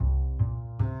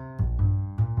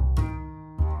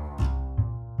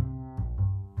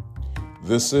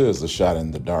This is a shot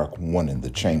in the dark, one in the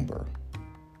chamber.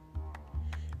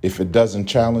 If it doesn't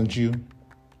challenge you,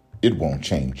 it won't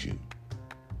change you.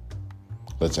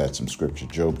 Let's add some scripture.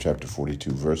 Job chapter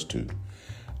 42, verse 2.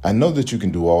 I know that you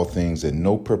can do all things and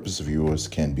no purpose of yours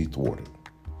can be thwarted.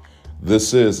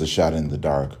 This is a shot in the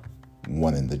dark,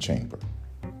 one in the chamber.